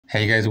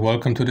Hey guys,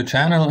 welcome to the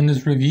channel. In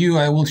this review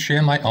I will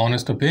share my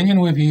honest opinion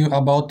with you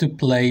about the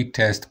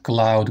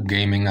PlaytestCloud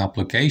gaming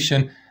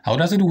application. How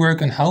does it work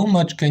and how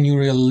much can you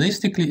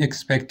realistically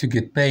expect to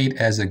get paid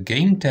as a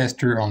game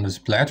tester on this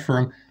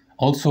platform?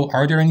 Also,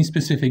 are there any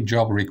specific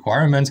job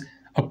requirements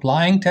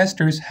applying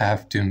testers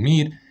have to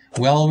meet?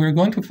 Well, we're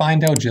going to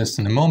find out just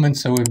in a moment,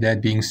 so with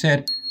that being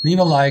said, leave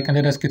a like and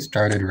let us get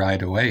started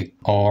right away.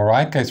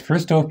 Alright guys,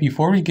 first off,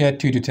 before we get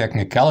to the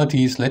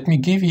technicalities, let me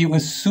give you a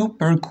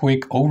super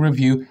quick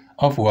overview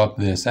of what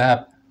this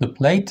app, the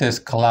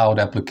PlaytestCloud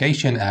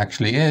application,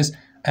 actually is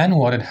and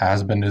what it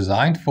has been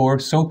designed for.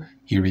 So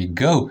here we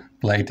go.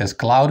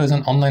 PlaytestCloud is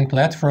an online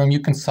platform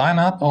you can sign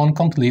up on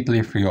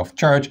completely free of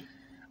charge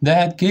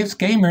that gives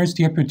gamers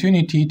the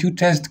opportunity to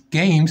test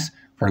games,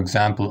 for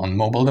example on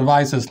mobile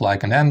devices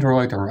like an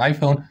Android or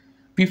iPhone,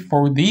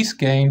 before these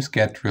games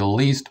get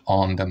released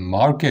on the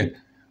market.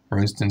 For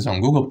instance,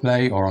 on Google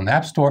Play or on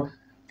App Store,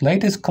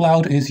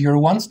 PlaytestCloud is your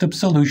one-stop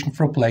solution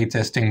for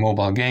playtesting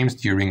mobile games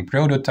during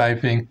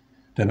prototyping,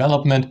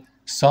 development,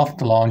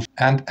 soft launch,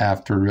 and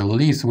after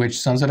release, which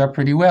sums it up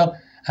pretty well.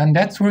 And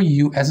that's where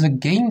you as a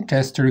game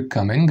tester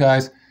come in,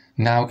 guys.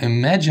 Now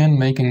imagine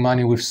making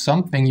money with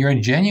something you're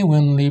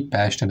genuinely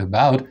passionate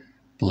about,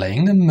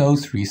 playing the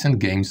most recent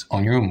games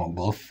on your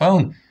mobile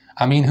phone.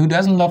 I mean, who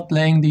doesn't love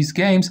playing these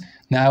games?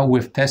 Now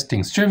with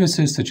testing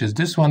services such as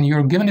this one,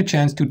 you're given a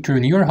chance to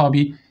turn your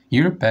hobby,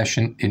 your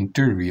passion,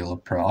 into real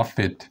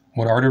profit.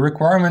 What are the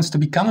requirements to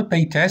become a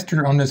paid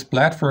tester on this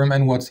platform,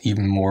 and what's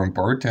even more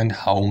important,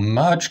 how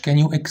much can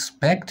you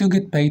expect to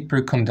get paid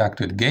per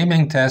conducted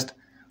gaming test?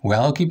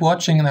 Well, keep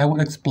watching and I will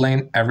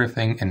explain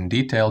everything in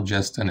detail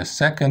just in a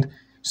second,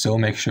 so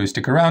make sure you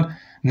stick around.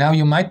 Now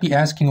you might be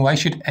asking, why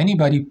should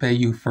anybody pay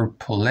you for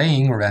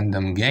playing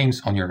random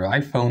games on your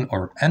iPhone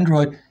or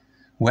Android?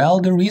 Well,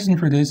 the reason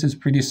for this is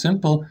pretty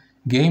simple.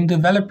 Game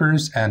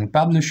developers and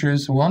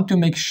publishers want to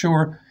make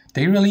sure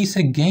they release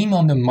a game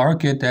on the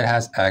market that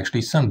has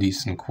actually some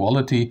decent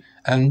quality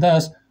and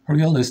thus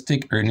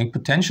realistic earning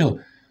potential.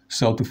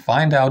 So to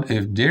find out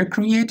if their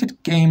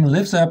created game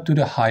lives up to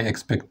the high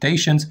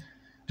expectations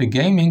the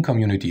gaming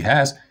community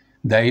has,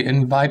 they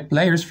invite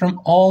players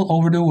from all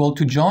over the world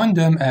to join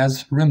them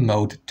as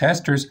remote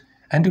testers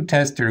and to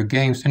test their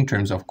games in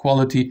terms of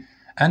quality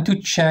and to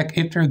check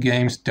if their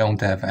games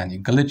don't have any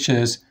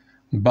glitches,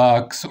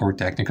 bugs or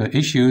technical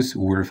issues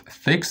worth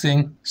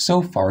fixing.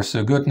 So far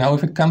so good. Now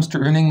if it comes to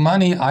earning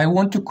money, I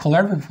want to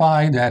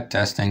clarify that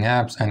testing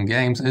apps and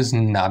games is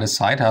not a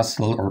side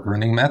hustle or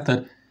earning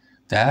method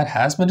that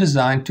has been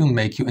designed to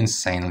make you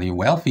insanely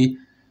wealthy.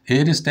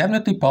 It is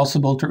definitely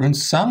possible to earn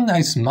some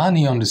nice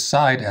money on the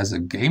side as a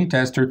game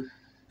tester,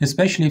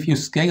 especially if you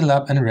scale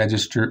up and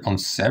register on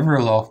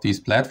several of these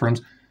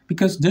platforms,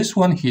 because this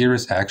one here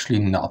is actually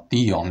not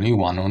the only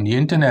one on the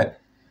internet.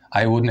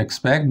 I wouldn't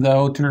expect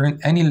though to earn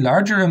any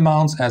larger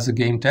amounts as a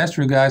game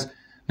tester, guys.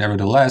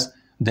 Nevertheless,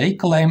 they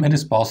claim it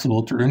is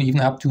possible to earn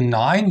even up to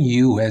 9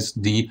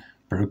 USD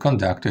per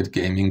conducted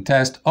gaming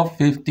test of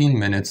 15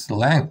 minutes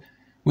length,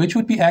 which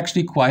would be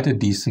actually quite a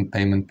decent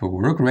payment per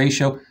work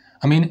ratio.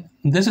 I mean,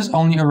 this is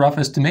only a rough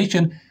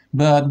estimation,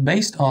 but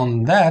based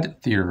on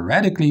that,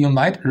 theoretically you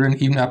might earn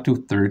even up to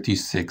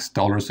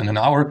 $36 in an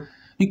hour,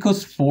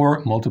 because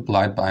 4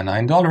 multiplied by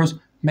 $9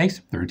 makes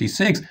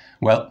 36.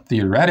 Well,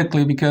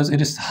 theoretically, because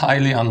it is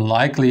highly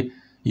unlikely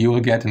you will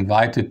get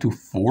invited to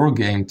 4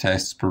 game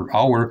tests per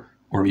hour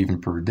or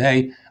even per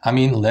day. I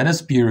mean, let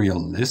us be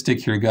realistic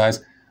here,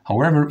 guys.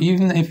 However,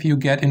 even if you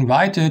get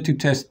invited to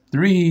test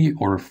 3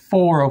 or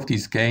 4 of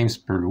these games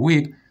per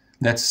week,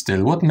 that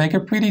still would make a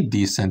pretty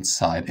decent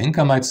side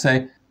income, I'd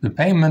say. The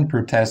payment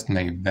per test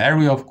may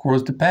vary, of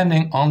course,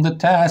 depending on the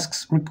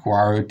tasks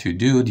required to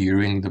do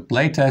during the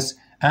playtest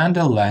and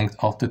the length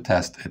of the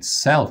test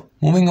itself.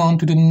 Moving on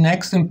to the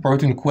next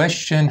important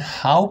question,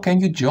 how can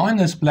you join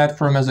this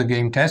platform as a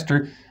game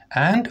tester,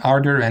 and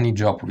are there any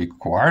job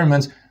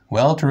requirements?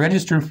 Well, to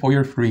register for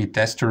your free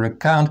tester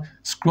account,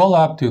 scroll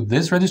up to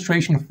this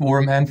registration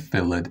form and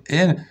fill it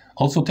in.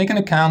 Also take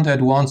into account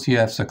that once you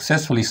have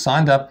successfully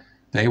signed up,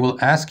 they will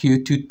ask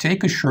you to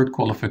take a short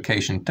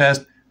qualification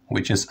test,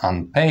 which is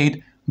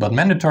unpaid but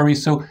mandatory,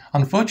 so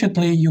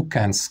unfortunately you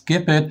can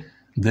skip it.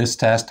 This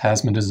test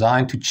has been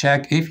designed to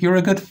check if you're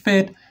a good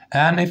fit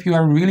and if you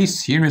are really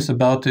serious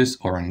about this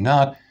or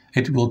not.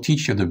 It will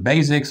teach you the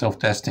basics of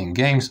testing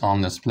games on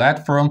this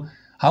platform,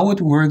 how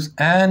it works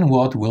and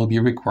what will be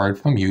required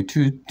from you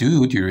to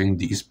do during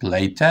these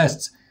play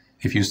tests.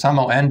 If you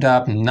somehow end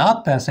up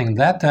not passing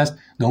that test,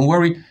 don't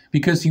worry,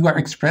 because you are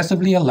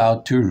expressively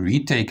allowed to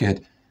retake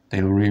it.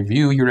 They will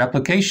review your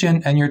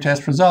application and your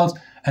test results,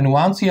 and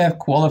once you have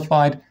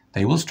qualified,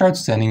 they will start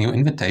sending you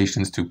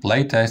invitations to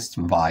playtests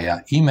via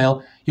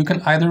email. You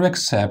can either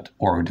accept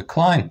or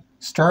decline.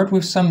 Start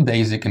with some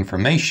basic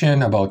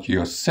information about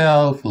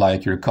yourself,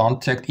 like your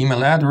contact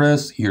email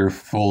address, your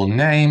full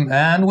name,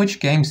 and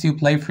which games you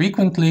play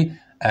frequently,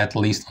 at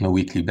least on a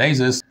weekly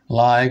basis.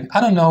 Like,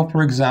 I don't know,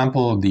 for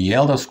example, The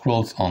Elder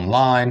Scrolls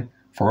Online,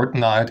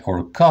 Fortnite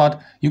or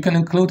COD. You can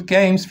include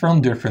games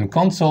from different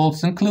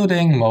consoles,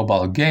 including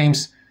mobile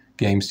games,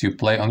 games you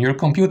play on your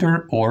computer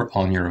or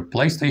on your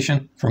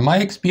PlayStation. From my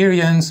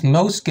experience,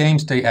 most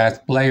games they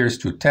ask players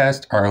to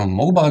test are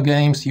mobile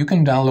games you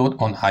can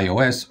download on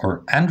iOS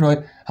or Android.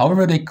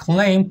 However, they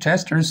claim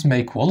testers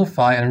may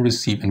qualify and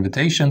receive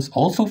invitations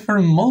also for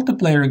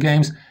multiplayer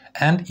games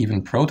and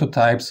even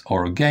prototypes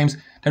or games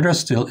that are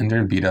still in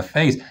their beta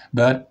phase.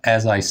 But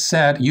as I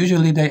said,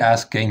 usually they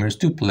ask gamers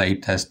to play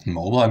test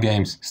mobile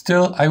games.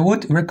 Still, I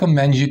would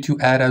recommend you to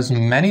add as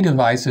many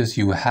devices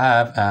you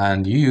have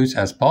and use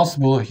as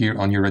possible here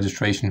on your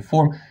registration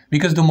form,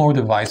 because the more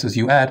devices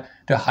you add,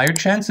 the higher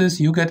chances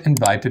you get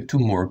invited to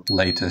more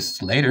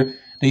playtests later.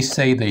 They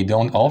say they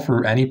don't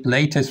offer any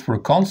playtests for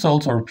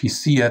consoles or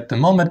PC at the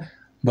moment,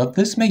 but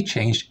this may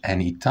change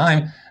any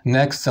time.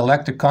 Next,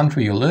 select the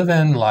country you live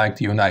in, like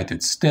the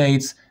United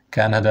States,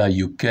 Canada,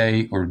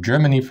 UK, or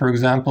Germany, for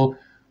example.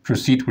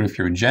 Proceed with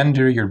your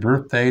gender, your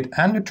birth date,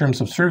 and your terms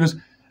of service.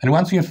 And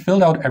once you have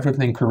filled out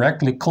everything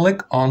correctly,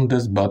 click on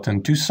this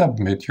button to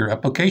submit your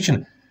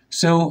application.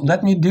 So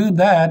let me do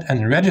that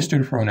and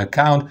register for an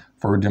account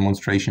for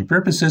demonstration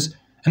purposes,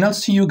 and I'll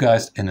see you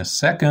guys in a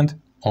second.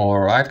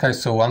 Alright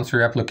guys, so once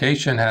your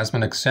application has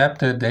been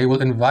accepted, they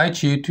will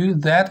invite you to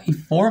that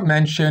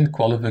aforementioned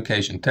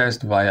qualification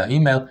test via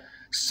email,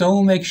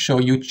 so make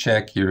sure you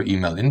check your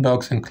email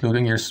inbox,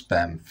 including your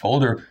spam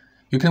folder.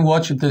 You can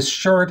watch this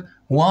short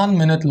 1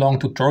 minute long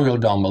tutorial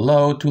down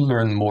below to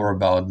learn more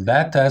about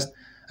that test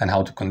and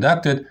how to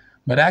conduct it,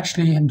 but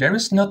actually there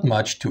is not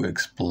much to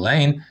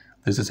explain.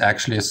 This is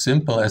actually as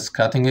simple as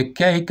cutting a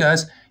cake,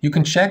 guys. You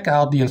can check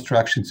out the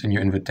instructions in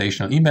your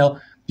invitational email.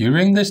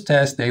 During this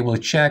test, they will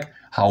check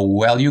how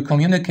well you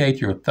communicate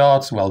your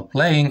thoughts while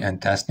playing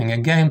and testing a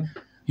game.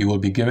 You will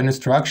be given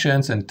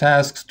instructions and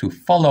tasks to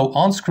follow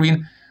on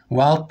screen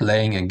while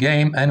playing a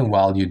game, and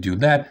while you do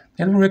that,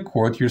 they will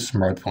record your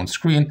smartphone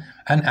screen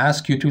and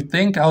ask you to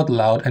think out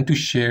loud and to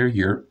share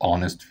your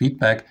honest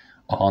feedback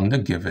on the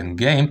given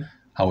game,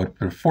 how it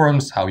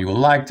performs, how you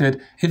liked it,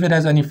 if it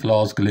has any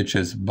flaws,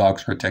 glitches,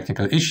 bugs, or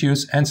technical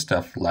issues, and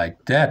stuff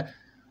like that.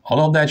 All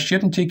of that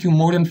shouldn't take you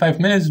more than 5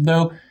 minutes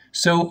though,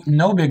 so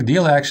no big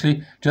deal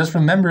actually. Just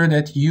remember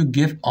that you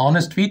give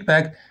honest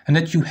feedback and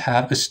that you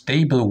have a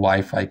stable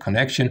Wi-Fi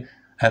connection,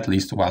 at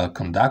least while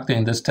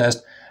conducting this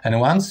test. And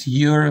once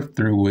you're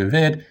through with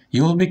it,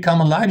 you will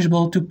become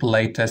eligible to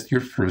playtest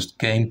your first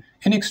game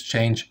in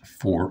exchange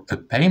for a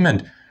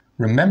payment.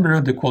 Remember,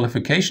 the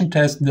qualification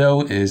test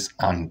though is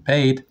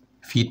unpaid.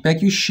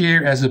 Feedback you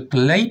share as a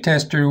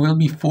playtester will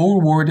be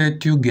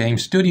forwarded to game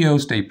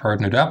studios they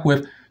partnered up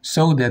with,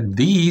 so that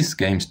these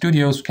game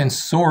studios can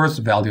source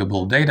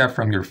valuable data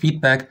from your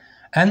feedback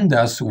and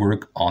thus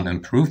work on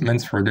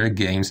improvements for their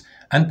games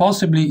and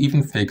possibly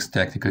even fix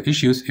technical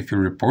issues if you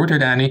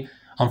reported any.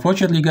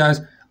 Unfortunately guys,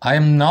 I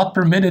am not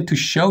permitted to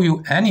show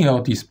you any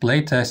of these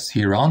playtests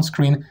here on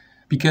screen,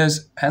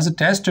 because as a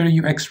tester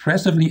you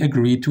expressively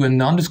agree to a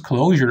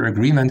non-disclosure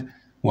agreement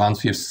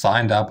once you've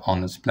signed up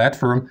on this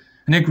platform,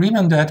 an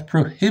agreement that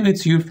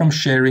prohibits you from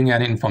sharing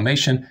any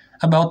information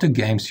about the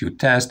games you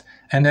test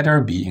and that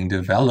are being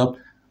developed,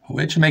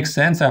 which makes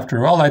sense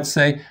after all, I'd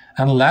say.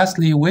 And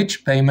lastly,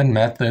 which payment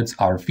methods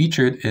are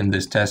featured in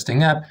this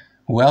testing app?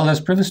 Well,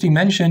 as previously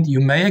mentioned, you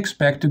may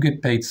expect to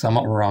get paid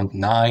somewhere around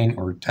 $9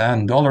 or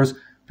 $10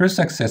 per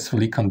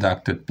successfully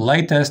conducted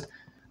playtest.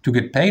 To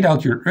get paid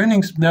out your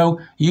earnings though,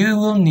 you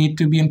will need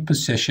to be in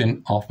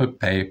possession of a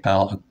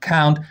PayPal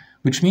account,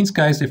 which means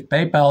guys, if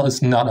PayPal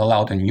is not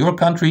allowed in your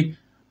country,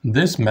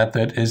 this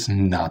method is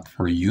not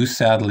for you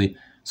sadly.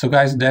 So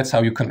guys, that's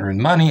how you can earn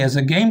money as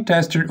a game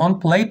tester on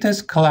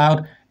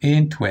PlaytestCloud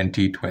in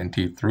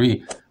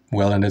 2023.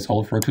 Well, and that's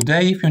all for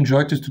today. If you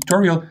enjoyed this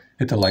tutorial,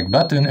 hit the like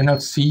button and I'll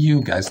see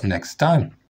you guys next time.